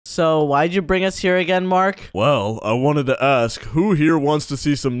So why'd you bring us here again, Mark? Well, I wanted to ask, who here wants to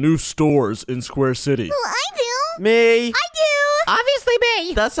see some new stores in Square City? Well, I do. Me. I do. Obviously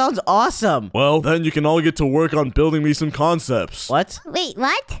me. That sounds awesome. Well, then you can all get to work on building me some concepts. What? Wait,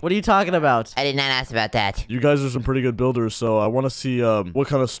 what? What are you talking about? I did not ask about that. You guys are some pretty good builders, so I want to see what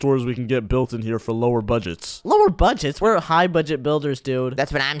kind of stores we can get built in here for lower budgets. Lower budgets? We're high budget builders, dude.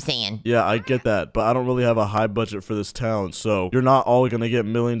 That's what I'm saying. Yeah, I get that, but I don't really have a high budget for this town, so you're not all gonna get $1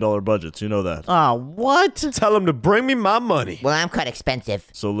 million budgets, you know that. Ah, what? Tell him to bring me my money. Well, I'm quite expensive.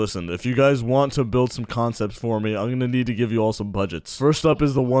 So listen, if you guys want to build some concepts for me, I'm gonna need to give you all some budgets. First up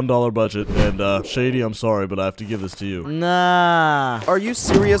is the $1 budget, and Shady, I'm sorry, but I have to give this to you. Nah. Are you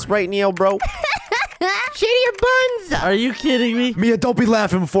serious right now, bro? Shady your buns. Are you kidding me? Mia, don't be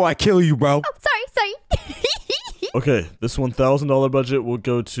laughing before I kill you, bro. Sorry. Okay, this $1,000 budget will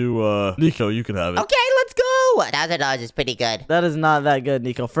go to Nico. You can have it. Okay, let's go. $1,000 is pretty good. That is not that good,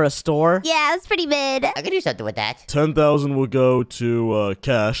 Nico. For a store? Yeah, that's pretty mid. I could do something with that. 10,000 will go to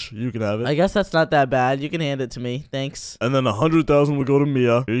Cash. You can have it. I guess that's not that bad. You can hand it to me. Thanks. And then 100,000 will go to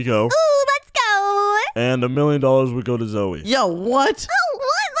Mia. Here you go. Ooh, let's go. And $1 million will go to Zoe. Yo, what? Oh, what?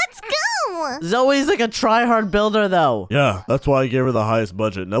 Let's go. Zoe's like a try-hard builder, though. Yeah, that's why I gave her the highest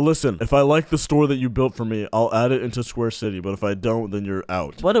budget. Now listen, if I like the store that you built for me, I'll add it into Square City, but if I don't, then you're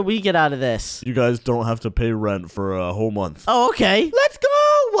out. What do we get out of this? You guys don't have to pay rent for a whole month. Oh, okay. Let's go.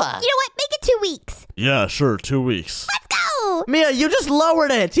 You know what? Make it 2 weeks. Yeah, sure, 2 weeks. Let's go. Mia, you just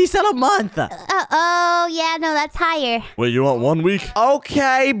lowered it. He said a month. Oh, yeah, no, that's higher. Wait, you want 1 week?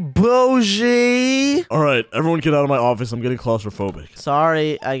 Okay, bougie. All right, everyone get out of my office. I'm getting claustrophobic.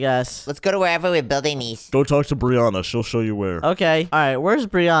 Sorry, I guess. Let's go to wherever we're building these. Go talk to Brianna. She'll show you where. Okay. All right, where's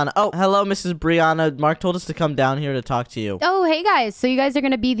Brianna? Oh, hello, Mrs. Brianna. Mark told us to come down here to talk to you. Oh, hey guys. So you guys are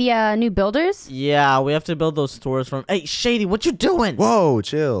going to be the new builders? Yeah, we have to build those stores from... Hey, Shady, what you doing? Whoa,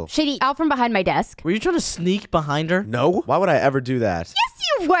 chill. Shady, out from behind my desk. Were you trying to sneak behind her? No? Why would I ever do that? Yes,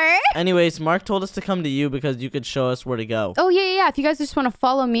 you were. Anyways, Mark told us to come to you because you could show us where to go. Oh, yeah. If you guys just want to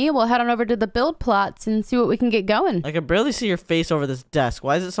follow me, we'll head on over to the build plots and see what we can get going. I can barely see your face over this desk.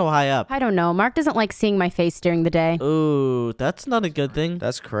 Why is it so high up? I don't know. Mark doesn't like seeing my face during the day. Ooh, that's not a good thing.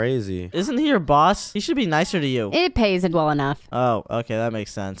 That's crazy. Isn't he your boss? He should be nicer to you. It pays it well enough. Oh, okay, that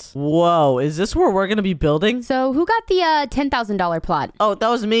makes sense. Whoa, is this where we're gonna be building? So who got the $10,000 plot? Oh, that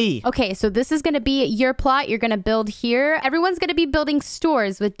was me. Okay, so this is going to be your plot. You're going to build here. Everyone's going to be building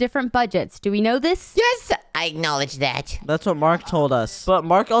stores with different budgets. Do we know this? Yes, I acknowledge that. That's what Mark told us. But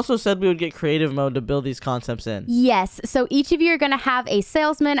Mark also said we would get creative mode to build these concepts in. Yes. So each of you are going to have a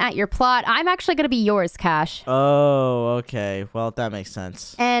salesman at your plot. I'm actually going to be yours, Cash. Oh, okay. Well, that makes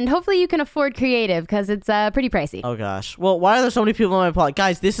sense. And hopefully you can afford creative because it's pretty pricey. Oh, gosh. Well, why are there so many people in my plot?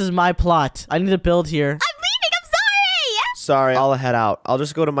 Guys, this is my plot. I need to build here. I'm leaving. I'm sorry. Sorry, I'll head out. I'll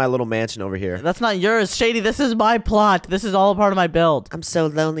just go to my little mansion over here. That's not yours, Shady. This is my plot. This is all a part of my build. I'm so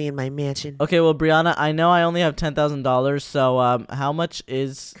lonely in my mansion. Okay, well, Brianna, I know I only have $10,000, so how much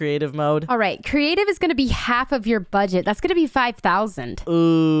is creative mode? All right. Creative is going to be half of your budget. That's going to be $5,000.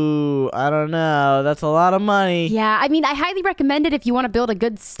 Ooh, I don't know. That's a lot of money. Yeah, I mean, I highly recommend it if you want to build a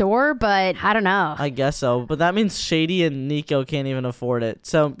good store, but I don't know. I guess so, but that means Shady and Nico can't even afford it.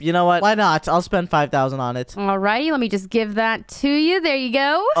 So, you know what? Why not? I'll spend $5,000 on it. Alrighty, let me just give that to you. There you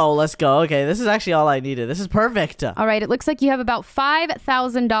go. Oh, let's go. Okay, this is actually all I needed. This is perfect. All right, it looks like you have about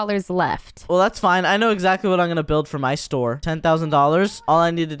 $5,000 left. Well, that's fine. I know exactly what I'm going to build for my store. $10,000. All I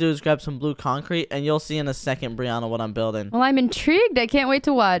need to do is grab some blue concrete, and you'll see in a second, Brianna, what I'm building. Well, I'm intrigued. I can't wait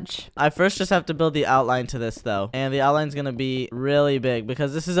to watch. I first just have to build the outline to this, though. And the outline's going to be really big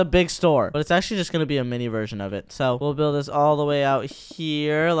because this is a big store. But it's actually just going to be a mini version of it. So we'll build this all the way out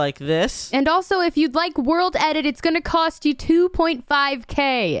here like this. And also, if you'd like World Edit, it's going to cost you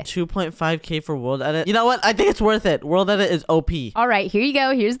 $2.5K. 2.5K for World Edit. You know what? I think it's worth it. World Edit is OP. All right, here you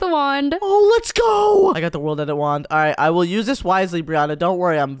go. Here's the wand. Oh, let's go. I got the World Edit wand. All right, I will use this wisely, Brianna. Don't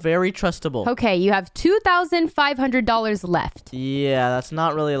worry. I'm very trustable. Okay, you have $2,500 left. Yeah, that's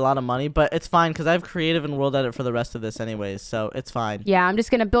not really a lot of money, but it's fine because I have creative and World Edit for the rest of this anyways, so it's fine. Yeah, I'm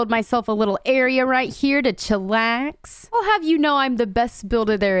just going to build myself a little area right here to chillax. I'll have you know I'm the best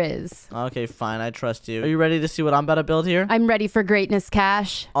builder there is. Okay, fine. I trust you. Are you ready to see what I'm about to build here? I'm ready for greatness,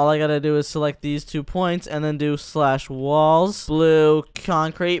 Cash. All I gotta do is select these 2 points and then do slash walls, blue,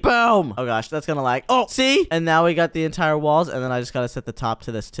 concrete, boom! Oh gosh, that's gonna lag. Oh, see? And now we got the entire walls, and then I just gotta set the top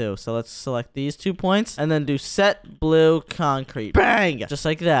to this too. So let's select these 2 points and then do set blue concrete. Bang! Just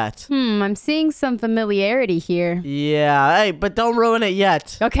like that. I'm seeing some familiarity here. Yeah, hey, but don't ruin it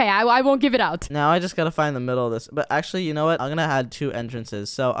yet. Okay, I won't give it out. Now I just gotta find the middle of this. But actually, you know what? I'm gonna add 2 entrances.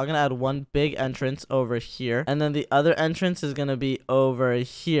 So I'm gonna add one big entrance over here, and then the other entrance is gonna be over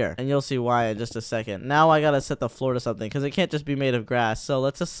here, and you'll see why in just a second. Now I gotta set the floor to something because it can't just be made of grass. So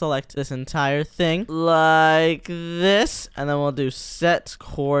let's just select this entire thing like this, and then we'll do set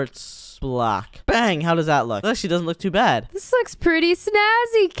quartz block. Bang! How does that look? It actually doesn't look too bad. This looks pretty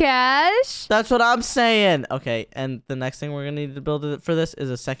snazzy, Cash. That's what I'm saying. Okay, and the next thing we're gonna need to build for this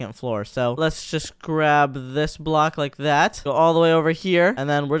is a second floor. So let's just grab this block like that, go all the way over here, and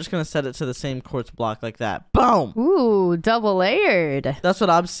then we're just gonna set it to the same quartz block like that. Boom! Ooh, double layered. That's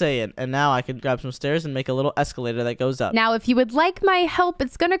what I'm saying. And now I can grab some stairs and make a little escalator that goes up. Now, if you would like my help,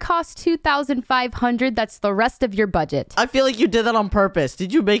 it's gonna cost $2,500. That's the rest of your budget. I feel like you did that on purpose.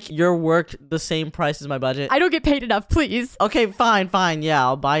 Did you make your work the same price as my budget? I don't get paid enough, please. Okay, fine. Yeah,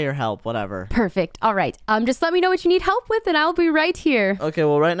 I'll buy your help, whatever. Perfect. All right. Just let me know what you need help with, and I'll be right here. Okay,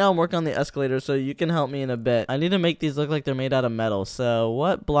 well, right now I'm working on the escalator, so you can help me in a bit. I need to make these look like they're made out of metal. So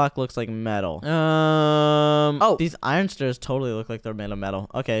what block looks like metal? Oh, these iron stairs totally look like they're made of metal.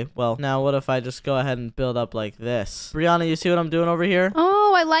 Okay, well, now what if I just go ahead and build up like this? Brianna, you see what I'm doing over here?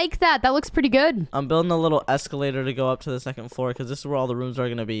 Oh, I like that. That looks pretty good. I'm building a little escalator to go up to the second floor because this is where all the rooms are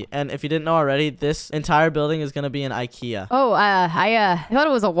going to be. And if you didn't know already, this entire building is going to be an IKEA. Oh, I thought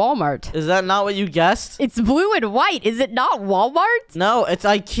it was a Walmart. Is that not what you guessed? It's blue and white. Is it not Walmart? No, it's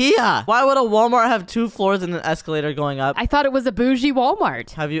IKEA. Why would a Walmart have 2 floors and an escalator going up? I thought it was a bougie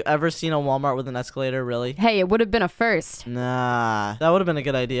Walmart. Have you ever seen a Walmart with an escalator, really? Hey, it would have been a first. Nah, that would have been a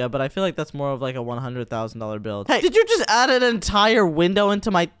good idea, but I feel like that's more of like a $100,000 build. Hey, did you just add an entire window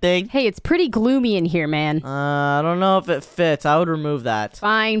into my thing? Hey, it's pretty gloomy in here, man. I don't know if it fits. I would remove that.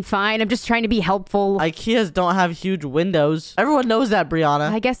 Fine. I'm just trying to be helpful. IKEAs don't have huge windows. Everyone knows that,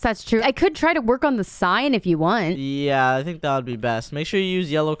 Brianna. I guess that's true. I could try to work on the sign if you want. Yeah, I think that would be best. Make sure you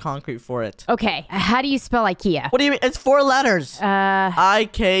use yellow concrete for it. Okay, how do you spell IKEA? What do you mean? It's 4 letters.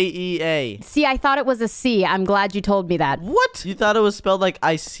 IKEA. See, I thought it was a C. I'm glad you told me that. What? You thought it was spelled like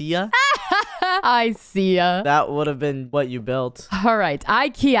IKEA? I see ya. That would have been what you built. All right,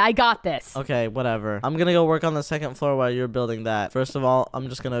 IKEA, I got this. Okay, whatever. I'm gonna go work on the second floor while you're building that. First of all, I'm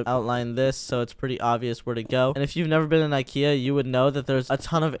just gonna outline this so it's pretty obvious where to go. And if you've never been in IKEA, you would know that there's a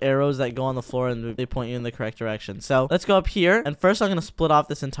ton of arrows that go on the floor and they point you in the correct direction. So let's go up here. And first I'm gonna split off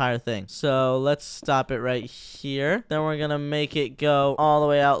this entire thing. So let's stop it right here. Then we're gonna make it go all the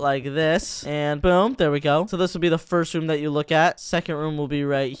way out like this. And boom, there we go. So this will be the first room that you look at. Second room will be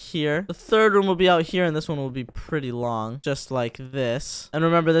right here. The third room will be out here, and this one will be pretty long, just like this. And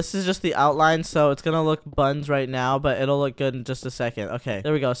remember, this is just the outline, so it's gonna look buns right now, but it'll look good in just a second. Okay,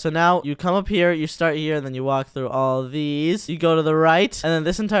 there we go. So now you come up here, you start here, and then you walk through all these. You go to the right, and then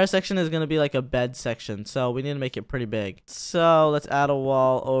this entire section is gonna be like a bed section, so we need to make it pretty big. So let's add a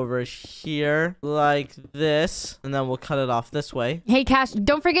wall over here like this, and then we'll cut it off this way. Hey, Cash,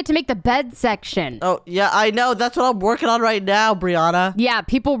 don't forget to make the bed section. Oh, yeah, I know. That's what I'm working on right now, Brianna. Yeah,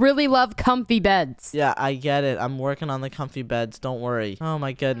 people really love comfy beds. Yeah, I get it. I'm working on the comfy beds. Don't worry. Oh,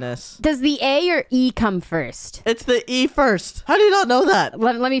 my goodness. Does the A or E come first? It's the E first. How do you not know that?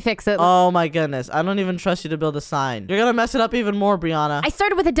 Let me fix it. Oh, my goodness. I don't even trust you to build a sign. You're gonna mess it up even more, Brianna. I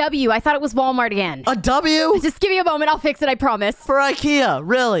started with a W. I thought it was Walmart again. A W? Just give me a moment. I'll fix it. I promise. For IKEA?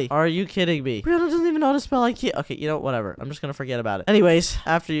 Really? Are you kidding me? Brianna doesn't even know how to spell IKEA. Okay, you know, whatever. I'm just gonna forget about it. Anyways,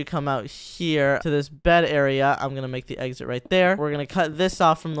 after you come out here to this bed area, I'm gonna make the exit right there. We're gonna cut this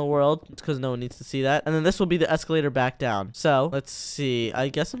off from the world because no one needs to see that. And then this will be the escalator back down. So let's see. I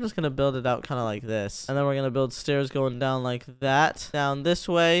guess I'm just gonna build it out kind of like this. And then we're gonna build stairs going down like that. Down this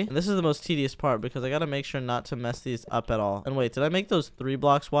way. And this is the most tedious part because I gotta make sure not to mess these up at all. And wait, did I make those 3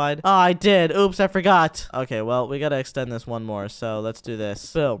 blocks wide? Oh, I did. Oops, I forgot. Okay, well, we gotta extend this one more. So let's do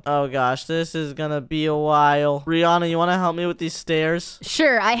this. Boom. Oh gosh, this is gonna be a while. Brianna, you wanna help me with these stairs?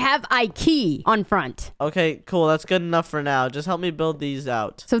 Sure, I have IKEA on front. Okay, cool. That's good enough for now. Just help me build these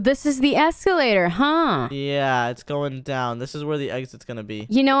out. So this is the escalator, huh? Yeah, it's going down. This is where the exit's gonna be.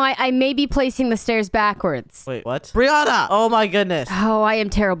 You know, I may be placing the stairs backwards. Wait, what? Brianna! Oh my goodness. Oh, I am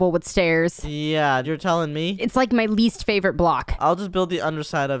terrible with stairs. Yeah, you're telling me? It's like my least favorite block. I'll just build the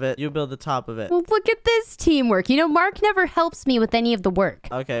underside of it. You build the top of it. Well, look at this teamwork. You know, Mark never helps me with any of the work.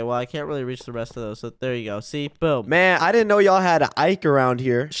 Okay, well, I can't really reach the rest of those, so there you go. See? Boom. Man, I didn't know y'all had an Ike around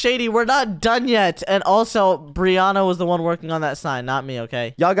here. Shady, we're not done yet. And also, Brianna was the one working on that sign, not me,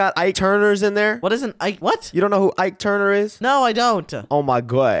 okay? Y'all got Ike Turner Turner's in there? What is an Ike? What? You don't know who Ike Turner is? No, I don't. Oh my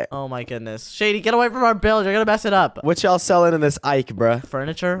god. Oh my goodness. Shady, get away from our build. You're gonna mess it up. What y'all selling in this Ike, bruh?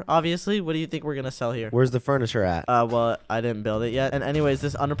 Furniture, obviously. What do you think we're gonna sell here? Where's the furniture at? Well, I didn't build it yet. And anyways,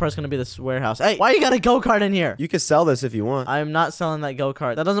 this underpart's gonna be this warehouse. Hey, why you got a go-kart in here? You can sell this if you want. I'm not selling that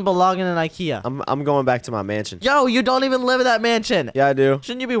go-kart. That doesn't belong in an IKEA. I'm going back to my mansion. Yo, you don't even live in that mansion. Yeah, I do.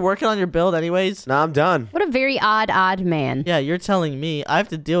 Shouldn't you be working on your build anyways? Nah, I'm done. What a very odd man. Yeah, you're telling me. I have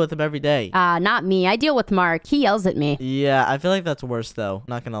to deal with him every day. Not me. I deal with Mark. He yells at me. Yeah, I feel like that's worse though.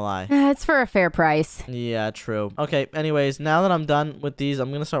 Not gonna lie. It's for a fair price. Yeah, true. Okay, anyways, now that I'm done with these,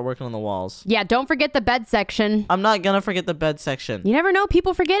 I'm gonna start working on the walls. Yeah, don't forget the bed section. I'm not gonna forget the bed section. You never know.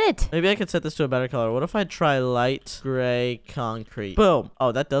 People forget it. Maybe I could set this to a better color. What if I try light gray concrete? Boom.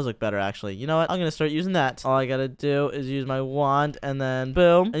 Oh, that does look better actually. You know what? I'm gonna start using that. All I gotta do is use my wand and then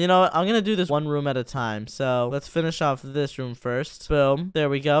boom. And you know what? I'm gonna do this one room at a time. So let's finish off this room first. Boom. There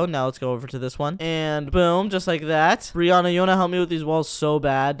we go. Now let's go over to this one. And boom, just like that. Brianna, you wanna help me with these walls so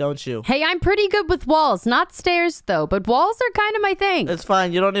bad, don't you? Hey, I'm pretty good with walls. Not stairs, though, but walls are kind of my thing. It's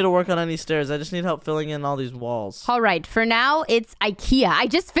fine. You don't need to work on any stairs. I just need help filling in all these walls. All right, for now, it's IKEA. I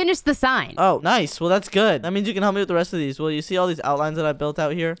just finished the sign. Oh, nice. Well, that's good. That means you can help me with the rest of these. Well, you see all these outlines that I built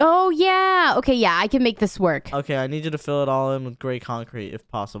out here? Oh, yeah. Okay, yeah, I can make this work. Okay, I need you to fill it all in with gray concrete if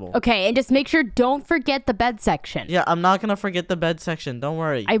possible. Okay, and just make sure don't forget the bed section. Yeah, I'm not gonna forget the bed section. Don't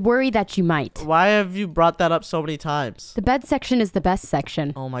worry. I worry that you might. Why have you brought that up so many times? The bed section is the best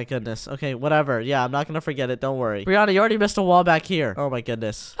section. Oh my goodness. Okay, whatever. Yeah, I'm not gonna forget it. Don't worry. Brianna, you already missed a wall back here. Oh my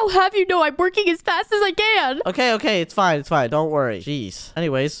goodness. I'll have you know I'm working as fast as I can. Okay, it's fine. It's fine. Don't worry. Jeez.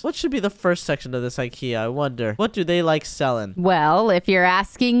 Anyways, what should be the first section of this IKEA? I wonder. What do they like selling? Well, if you're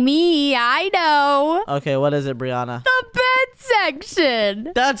asking me, I know. Okay, what is it, Brianna? The bed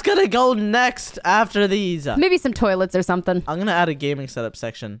section. That's gonna go next after these. Maybe some toilets or something. I'm gonna add a gaming setup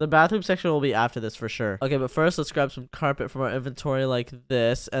section. The bathroom section will be after this for sure. Okay, but first let's grab some carpet from our inventory like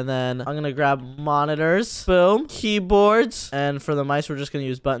this. And then I'm gonna grab monitors. Boom. Keyboards. And for the mice, we're just gonna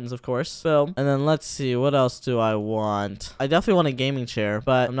use buttons, of course. Boom. And then let's see. What else do I want? I definitely want a gaming chair,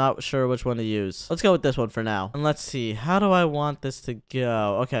 but I'm not sure which one to use. Let's go with this one for now. And let's see. How do I want this to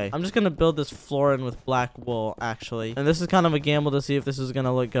go? Okay. I'm just gonna build this floor in with black wool, actually. And this is kind of a gamble to see if this is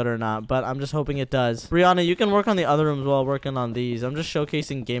gonna look good or not, but I'm just hoping it does. Brianna, you can work on the other rooms while working on these. I'm just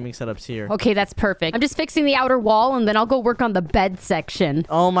showcasing gaming setups here. Okay, that's perfect. I'm just fixing the outer wall and then I'll go work on the bed section.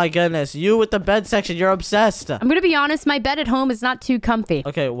 Oh my goodness. You with the bed section. You're obsessed. I'm gonna be honest, my bed at home is not too comfy.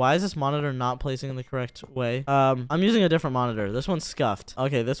 Okay, why is this monitor not placing in the correct way? I'm using a different monitor. This one's scuffed.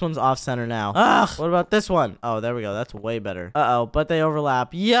 Okay, this one's off center now. Ugh, what about this one? Oh, there we go. That's way better. Uh-oh, but they overlap.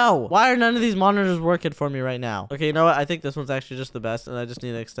 Yo, why are none of these monitors working for me right now? Okay, you know what? I think this one's actually just the best, and I just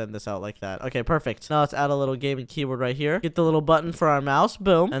need to extend this out like that. Okay, perfect. Now let's add a little gaming keyboard right here. Get the little button for our mouse.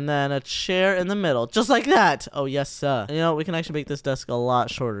 Boom. And then a chair in the middle. Just like that. Oh, yes, sir. And you know, we can actually make this desk a lot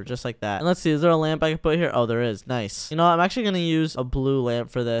shorter, just like that. And let's see, is there a lamp I can put here? Oh, there is. Nice. You know, I'm actually going to use a blue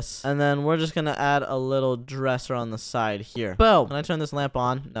lamp for this. And then we're just going to add a little dresser on the side here. Boom. Can I turn this lamp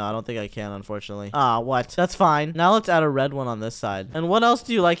on? No, I don't think I can, unfortunately. Ah, what? That's fine. Now let's add a red one on this side. And what else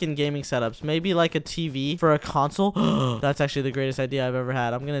do you like in gaming setups? Maybe like a TV for a console? That's actually the greatest idea I've ever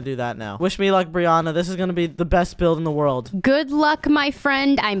had. I'm going to do that now. Wish me luck, Brianna. This is going to be the best build in the world. Good luck, my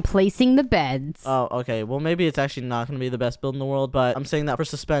friend. I'm placing the beds. Oh, okay. Well, maybe it's actually not going to be the best build in the world, but I'm saying that for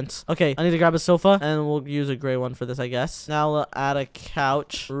suspense. Okay, I need to grab a sofa, and we'll use a gray one for this, I guess. Now we'll add a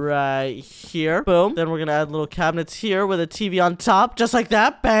couch right here. Boom. Then we're going to add little cabinets here with a TV on top, just like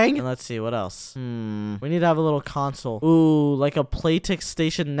that. Bang. And let's see, what else? We need to have a little console. Ooh, like a Playtix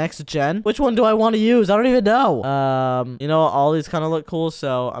Station Next Gen. Which one do I want to use? I don't even know. You know, all these kind of look cool,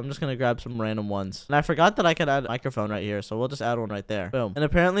 so I'm just going to grab some random ones. And I forgot that I could add a microphone right here, so we'll just add one right there. Boom. And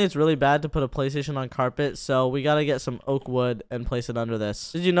apparently it's really bad to put a PlayStation on carpet, so we got to get some oak wood and place it under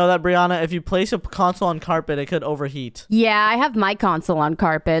this. Did you know that, Brianna? If you place a console on carpet, it could overheat. Yeah, I have my console on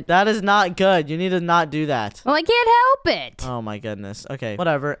carpet. That is not good. You need to not do that. Well, I can't help it. Oh my goodness. Okay,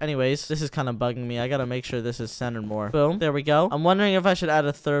 whatever. Anyways, this is kind of bugging me. I gotta make sure this is centered more. Boom. There we go. I'm wondering if I should add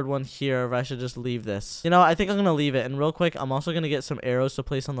a third one here or if I should just leave this. You know, I think I'm gonna leave it. And real quick, I'm also gonna get some arrows to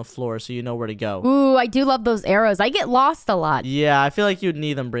place on the floor so you know where to go. Ooh, I do love those arrows. I get lost a lot. Yeah, I feel like you'd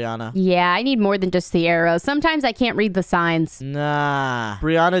need them, Brianna. Yeah, I need more than just the arrows. Sometimes I can't read the signs. Nah.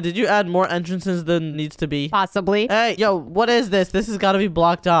 Brianna, did you add more entrances than needs to be? Possibly. Hey, yo, what is this? This has got to be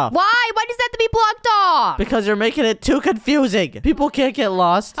blocked off. Why? Why does that have to be blocked off? Because you're making it too confusing. People can't get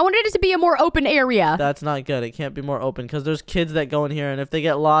lost. I wanted it to be a more open area. That's not good. It can't be more open because there's kids that go in here, and if they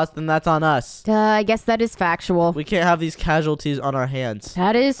get lost, then that's on us. I guess that is factual. We can't have these casualties on our hands.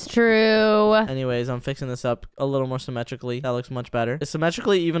 That is true. Anyways, I'm fixing this up a little more symmetrically. That looks much better. Is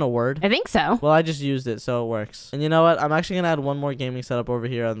symmetrically even a word? I think so. Well, I just used it, so it works. And you know what? I'm actually going to add one more gaming setup over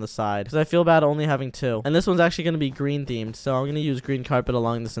here on the side because I feel bad only having 2. And this one's actually going to be green themed, so I'm going to use green carpet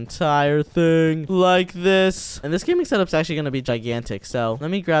along this entire thing like this. And this gaming setup's actually going to be gigantic, so let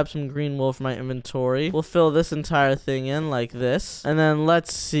me grab some green wool from my inventory. We'll fill this entire thing in like this. And then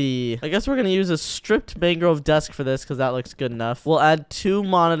let's see. I guess we're going to use a stripped mangrove desk for this because that looks good enough. We'll add 2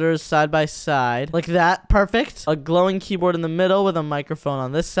 monitors side by side like that. Perfect. A glowing keyboard in the middle with a microphone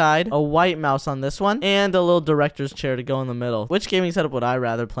on this side, a white mouse on this one, and a little director's chair to go in the middle. Which gaming setup would I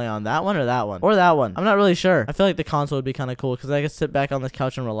rather play on? That one or that one? Or that one? I'm not really sure. I feel like the console would be kind of cool because I could sit back on the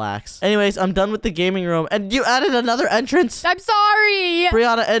couch and relax. Anyways, I'm done with the gaming room. And you added another entrance? I'm sorry.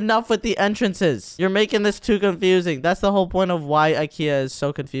 Brianna, enough with the entrances. You're making this too confusing. That's the whole point of why IKEA is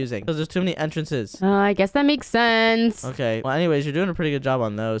so confusing. Because there's too many entrances. I guess that makes sense. Okay. Well, anyways, you're doing a pretty good job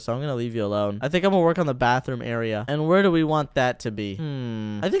on those, so I'm going to leave you alone. I think I'm going to work on the bathroom area. And where do we want that to be?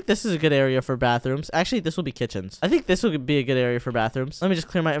 I think this is a good area for bathrooms. Actually, this will be kitchens. I think this will be a good area for bathrooms. Let me just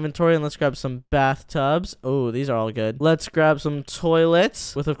clear my inventory and let's grab some bathtubs. Oh, these are all good. Let's grab some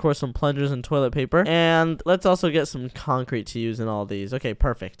toilets with, of course, some plungers and toilet paper. And let's also get some concrete to use in all these. Okay,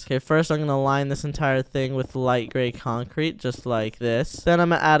 perfect. Okay, first I'm going to line this entire thing with light gray concrete, just like this. Then I'm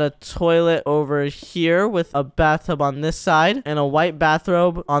going to add a toilet over here with a bathtub on this side and a white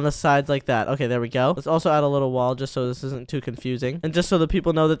bathrobe on the sides like that. Okay, there we go. Let's also add a little wall just so this isn't too confusing. And just so the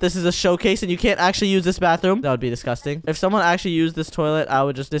people know that this is a showcase and you can't actually use this bathroom. That would be disgusting. If someone actually used this toilet, I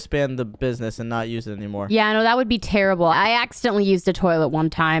would just disband the business and not use it anymore. Yeah, no, that would be terrible. I accidentally used a toilet one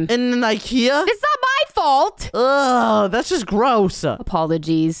time. In an IKEA? It's not my fault. Ugh, that's just gross.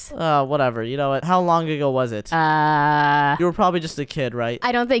 Apologies. Whatever. You know what? How long ago was it? You were probably just a kid, right?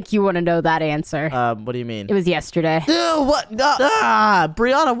 I don't think you want to know that answer. What do you mean? It was yesterday. Ew, what?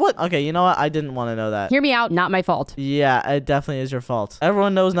 Brianna, what? Okay, you know what? I didn't want to know that. Hear me out. Not my fault. Yeah, it definitely is your fault.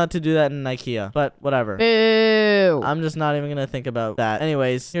 Everyone knows not to do that in IKEA, but whatever. Boo. I'm just not even gonna think about that.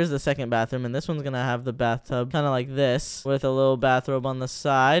 Anyways, here's the second bathroom, and this one's gonna have the bathtub kind of like this, with a little bathrobe on the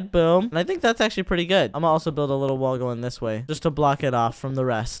side. Boom. And I think that's actually pretty good. I'm gonna also build a little wall going this way, just to block it off from the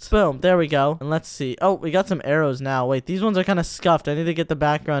rest. Boom. There we go. And let's see. Oh, we got some arrows now. Wait, these ones are kind of scuffed. I need to get the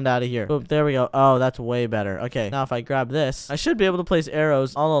background out of here. Boom. There we go. Oh, that's way better. Okay. Now if I grab this, I should be able to place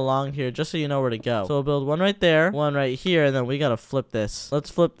arrows all along here, just so you know where to go. So we'll build one right there, one right here, and then we gotta flip this. Let's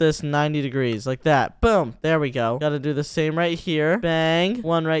flip this 90 degrees like that. Boom. There we go. Gotta do the same right here. Bang.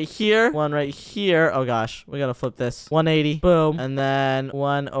 One right here. One right here. Oh gosh. We gotta flip this. 180. Boom. And then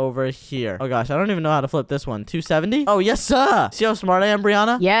one over here. Oh gosh. I don't even know how to flip this one. 270? Oh, yes, sir. See how smart I am,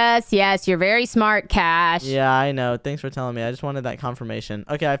 Brianna? Yes, you're very smart, Cash. Yeah, I know. Thanks for telling me. I just wanted that confirmation.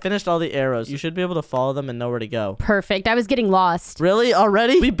 Okay, I finished all the arrows. You should be able to follow them and know where to go. Perfect. I was getting lost. Really?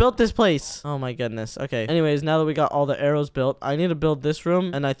 Already? We built this place. Oh my goodness. Okay. Anyways, now that we got all the arrows built, I need to build this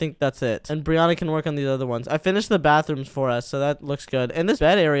room, and I think that's it. And Brianna can work on these other ones. I finished the bathrooms for us, so that looks good. And this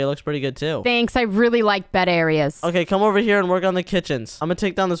bed area looks pretty good too. Thanks. I really like bed areas. Okay, come over here and work on the kitchens. I'm gonna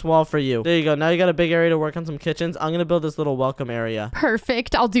take down this wall for you. There you go. Now you got a big area to work on some kitchens. I'm gonna build this little welcome area.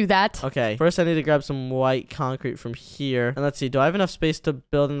 Perfect. I'll do that. Okay, first I need to grab some white concrete from here. And let's see, do I have enough space to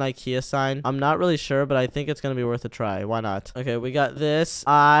build an IKEA sign? I'm not really sure, but I think it's gonna be worth a try. Why not? Okay, we got this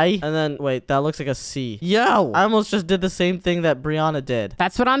I, and then wait, that looks like a C. Yo, I almost just did the same thing that Brianna did.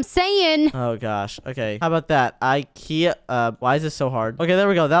 That's what I'm saying. Oh gosh. Okay, how about that? IKEA. Why is this so hard? Okay, there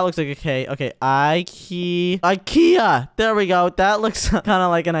we go. That looks like a K. Okay, IKEA. There we go. That looks kind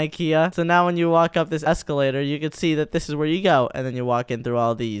of like an IKEA. So now when you walk up this escalator, you can see that this is where you go, and then you walk in through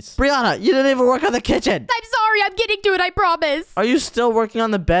all these. Brianna, you didn't even work on the kitchen. I'm sorry. I'm getting to it. I promise. Are you still working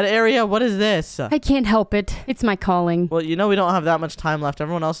on the bed area? What is this? I can't help it. It's my calling. Well, you know we don't have that much time left.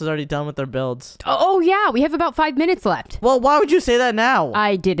 Everyone else is already done with their builds. Oh, yeah. We have about 5 minutes left. Well, why would you say that now?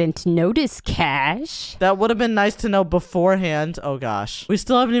 I didn't notice, Cash. That would have been nice to know beforehand. Oh, gosh. We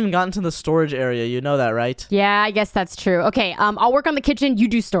still haven't even gotten to the storage area. You know that, right? Yeah, I guess that's true. Okay, I'll work on the kitchen. You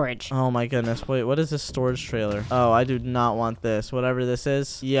do storage. Oh, my goodness. Wait, what is this storage trailer? Oh, I do not want this. Whatever this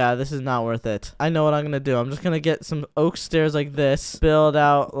is. Yeah, this is not worth it. I know what I'm going to do. I'm just going to get some oak stairs like this. Build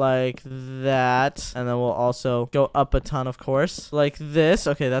out like that. And then we'll also go up a ton, of course. Like this.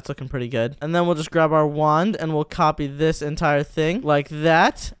 Okay, that's looking pretty good. And then we'll just grab our wand and we'll copy this entire thing like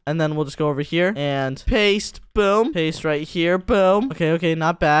that. And then we'll just go over here and paste. Boom. Paste right here. Boom. Okay,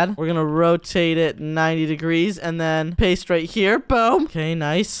 not bad. We're gonna rotate it 90 degrees and then paste right here. Boom. Okay,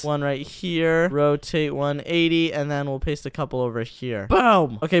 nice. One right here. Rotate 180 and then we'll paste a couple over here.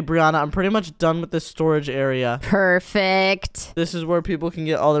 Boom. Okay, Brianna, I'm pretty much done with this storage area. Perfect. This is where people can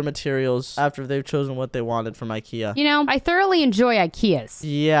get all their materials after they've chosen what they wanted from IKEA. You know, I thoroughly enjoy IKEAs.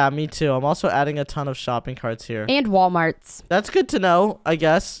 Yeah, me too. I'm also adding a ton of shopping carts here. And Walmarts. That's good to know, I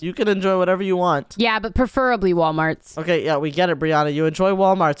guess. You can enjoy whatever you want. Yeah, but preferably Walmarts. Okay, yeah, we get it, Brianna. You enjoy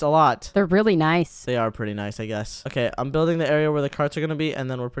Walmarts a lot. They're really nice. They are pretty nice, I guess. Okay, I'm building the area where the carts are going to be, and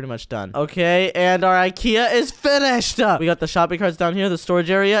then we're pretty much done. Okay, and our IKEA is finished. We got the shopping carts down here, the storage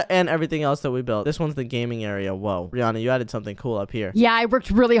area, and everything else that we built. This one's the gaming area. Whoa. Brianna, you added something cool up here. Yeah, I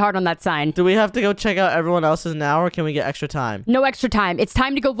worked really hard on that sign. Do we have to go check out everyone else's now, or can we get extra time? No extra time. It's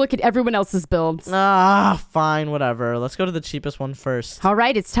time to go look at everyone else's builds. Ah, fine, whatever. Let's go to the cheapest one first. All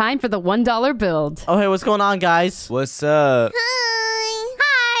right, it's time for the $1 build. Oh, hey, what's going on, guys? What's up?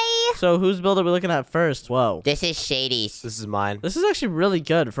 Hi. So whose build are we looking at first? Whoa. This is Shady's. This is mine. This is actually really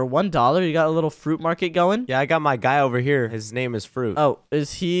good. For $1, you got a little fruit market going? Yeah, I got my guy over here. His name is Fruit. Oh,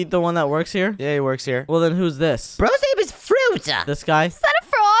 is he the one that works here? Yeah, he works here. Well, then who's this? Bro's name is Fruit. This guy? Is that a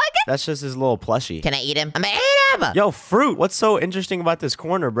frog? That's just his little plushie. Can I eat him? I'm gonna eat him. Yo, Fruit, what's so interesting about this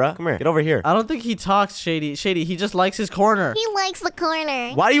corner, bruh? Come here. Get over here. I don't think he talks, Shady. Shady, he just likes his corner. He likes the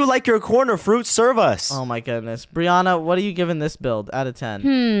corner. Why do you like your corner, Fruit? Serve us. Oh my goodness. Brianna, what are you giving this build out of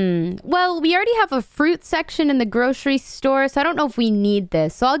 10? Well, we already have a fruit section in the grocery store, so I don't know if we need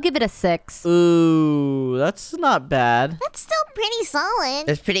this. So I'll give it a 6. Ooh, that's not bad. That's still pretty solid.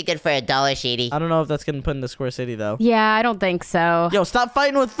 It's pretty good for $1, Shady. I don't know if that's getting put into Square City, though. Yeah, I don't think so. Yo, stop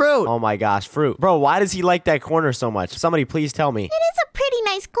fighting with Fruit. Oh my gosh, Fruit. Bro, why does he like that corner so much? Somebody please tell me. It is a pretty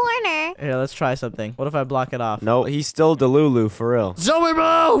nice corner. Here, let's try something. What if I block it off? No, he's still Delulu, for real. Zoe,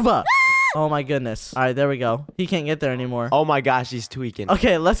 move! Oh my goodness. All right, there we go. He can't get there anymore. Oh my gosh, he's tweaking.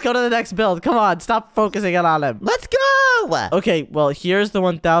 Okay, let's go to the next build. Come on, stop focusing it on him. Let's go. Okay, well, here's the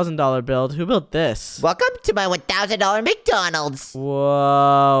 $1,000 build. Who built this? Welcome to my $1,000 McDonald's.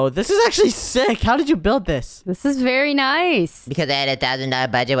 Whoa, this is actually sick. How did you build this? This is very nice. Because I had a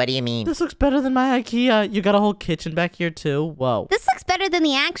 $1,000 budget. What do you mean? This looks better than my IKEA. You got a whole kitchen back here too. Whoa. This looks better than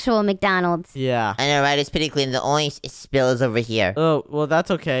the actual McDonald's. Yeah. I know, right? It's pretty clean. The only spill is over here. Oh, well,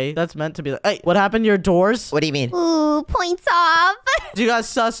 that's okay. That's meant to be. Hey, what happened to your doors? What do you mean? Ooh, points off. You got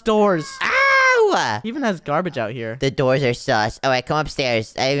sus doors. Ow! He even has garbage out here. The doors are sus. All right, come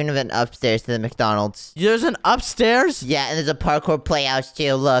upstairs. I even went upstairs to the McDonald's. There's an upstairs? Yeah, and there's a parkour playhouse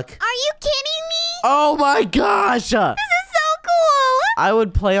too. Look. Are you kidding me? Oh my gosh. This is so cool. I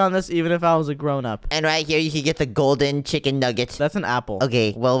would play on this even if I was a grown-up. And right here, you can get the golden chicken nuggets. That's an apple.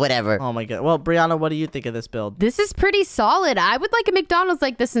 Okay, well, whatever. Oh my god. Well, Brianna, what do you think of this build? This is pretty solid. I would like a McDonald's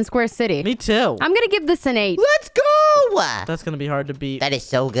like this in Square City. Me too. I'm gonna give this an 8. Let's go! That's gonna be hard to beat. That is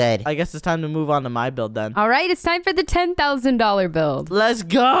so good. I guess it's time to move on to my build then. All right, it's time for the $10,000 build. Let's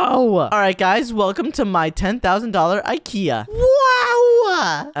go! All right, guys, welcome to my $10,000 IKEA.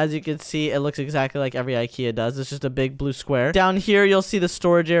 Wow! As you can see, it looks exactly like every IKEA does. It's just a big blue square. Down here, you'll see the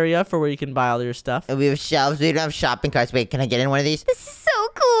storage area for where you can buy all your stuff. And we have shelves. We don't have shopping carts. Wait, can I get in one of these? This is so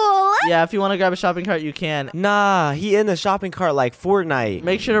cool. Yeah, if you want to grab a shopping cart, you can. Nah, he in the shopping cart like Fortnite.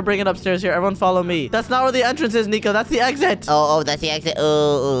 Make sure to bring it upstairs here. Everyone follow me. That's not where the entrance is, Nico. That's the exit. Oh, that's the exit.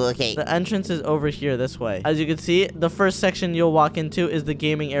 Oh, okay. The entrance is over here this way. As you can see, the first section you'll walk into is the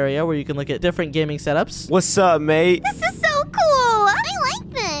gaming area where you can look at different gaming setups. What's up, mate? This is so cool. I like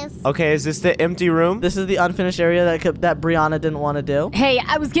this. Okay, is this the empty room? This is the unfinished area that Brianna didn't want to do. Hey,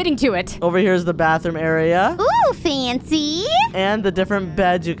 I was getting to it. Over here is the bathroom area Ooh, fancy. and the different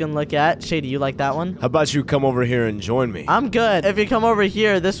beds you can look at. Shady, you like that one? How about you come over here and join me? I'm good. If you come over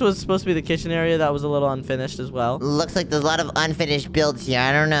here, this was supposed to be the kitchen area that was a little unfinished as well. Looks like there's a lot of unfinished builds here.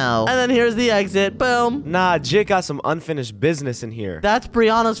 I don't know. And then here's the exit. Boom. Nah, Jit got some unfinished business in here. That's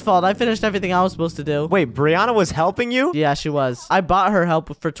Brianna's fault. I finished everything I was supposed to do. Wait, Brianna was helping you? Yeah, she was. I bought her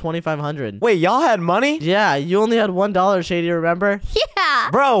help for $2,500. Wait, y'all had money? Yeah, you only had $1, Shady, remember? Yeah.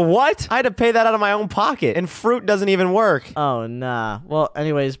 Bro, what? I had to pay that out of my own pocket, and fruit doesn't even work. Oh, nah. Well,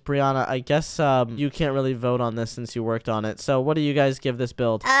 anyways, Brianna, I guess you can't really vote on this since you worked on it. So what do you guys give this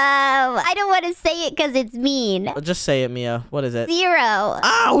build? I don't want to say it because it's mean. Just say it, Mia. What is it? 0. Ouch!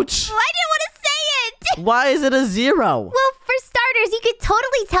 I didn't want to say it. Why is it a 0? Well, for starters, you could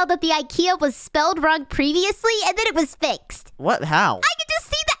totally tell that the IKEA was spelled wrong previously and then it was fixed. What? How? I could just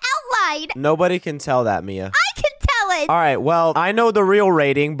see the outline. Nobody can tell that, Mia. I can tell it. All right, well, I know the real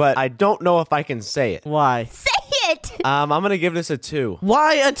rating, but I don't know if I can say it. Why? Say it. I'm gonna give this a 2.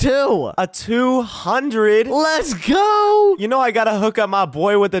 Why a 2? A 200? Let's go. You know I gotta hook up my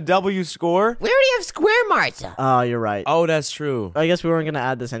boy with the W score. We already have square marts. Oh, you're right. Oh, that's true. I guess we weren't going to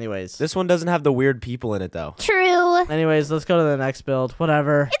add this anyways. This one doesn't have the weird people in it, though. True. Anyways, let's go to the next build.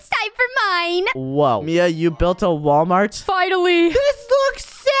 Whatever. It's time for mine. Whoa. Mia, you built a Walmart? Finally. This looks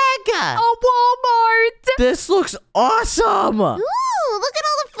sick. A Walmart. This looks awesome. Ooh, look at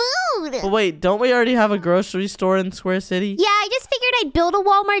all the food. But wait, don't we already have a grocery store in Square City? Yeah, I just figured I'd build a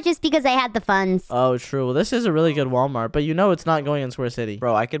Walmart just because I had the funds. Oh, true. Well, this is a really good Walmart, but you know it's not going in Square City.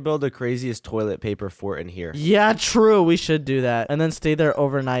 Bro, I could build the craziest toilet paper fort in here. Yeah, true. We should do that. And then stay there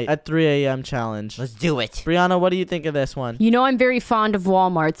overnight at 3 a.m. challenge. Let's do it. Brianna, what do you think of this one? You know I'm very fond of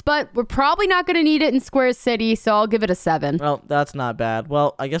Walmarts, but we're probably not going to need it in Square City, so I'll give it a 7. Well, that's not bad.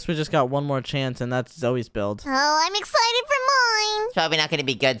 Well, I guess we just got one more chance, and that's Zoe's build. Oh, I'm excited for mine. It's probably not gonna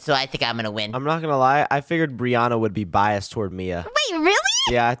be good, so I think I'm gonna win. I'm not gonna lie, I figured Brianna would be biased toward Mia. Wait, really?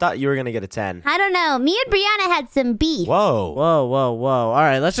 Yeah, I thought you were gonna get a 10. I don't know. Me and Brianna had some beef. Whoa. Whoa, whoa, whoa. All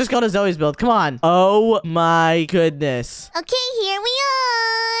right, let's just go to Zoe's build. Come on. Oh, my goodness. Okay, here we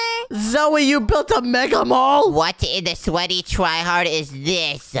are. Zoe, you built a mega mall? What in the sweaty tryhard is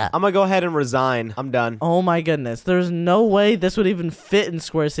this? I'm gonna go ahead and resign. I'm done. Oh, my goodness. There's no way this would even fit in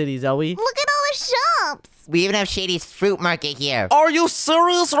Square City, Zoe. Look at all the shops. We even have Shady's fruit market here. Are you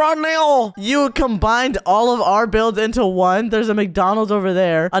serious right now? You combined all of our builds into one. There's a McDonald's over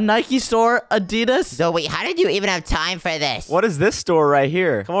there, a Nike store, Adidas. So wait, how did you even have time for this? What is this store right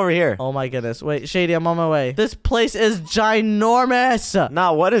here? Come over here. Oh, my goodness. Wait, Shady, I'm on my way. This place is ginormous.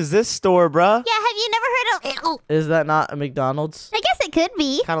 Nah, what is this store, bruh? Yeah, have you never heard of... Is that not a McDonald's? I guess it could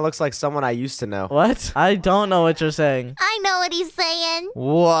be. Kind of looks like someone I used to know. What? I don't know what you're saying. I know what he's saying.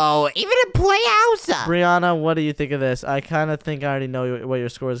 Whoa, even a playhouse. Brianna, what do you think of this? I kind of think I already know what your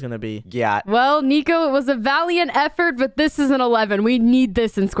score is going to be. Yeah. Well, Nico, it was a valiant effort, but this is an 11. We need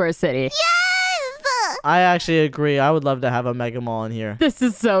this in Square City. Yes! I actually agree. I would love to have a mega mall in here. This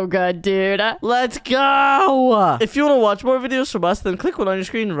is so good, dude. Let's go! If you want to watch more videos from us, then click one on your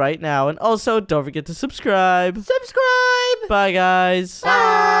screen right now. And also, don't forget to subscribe. Subscribe. Bye, guys. Bye.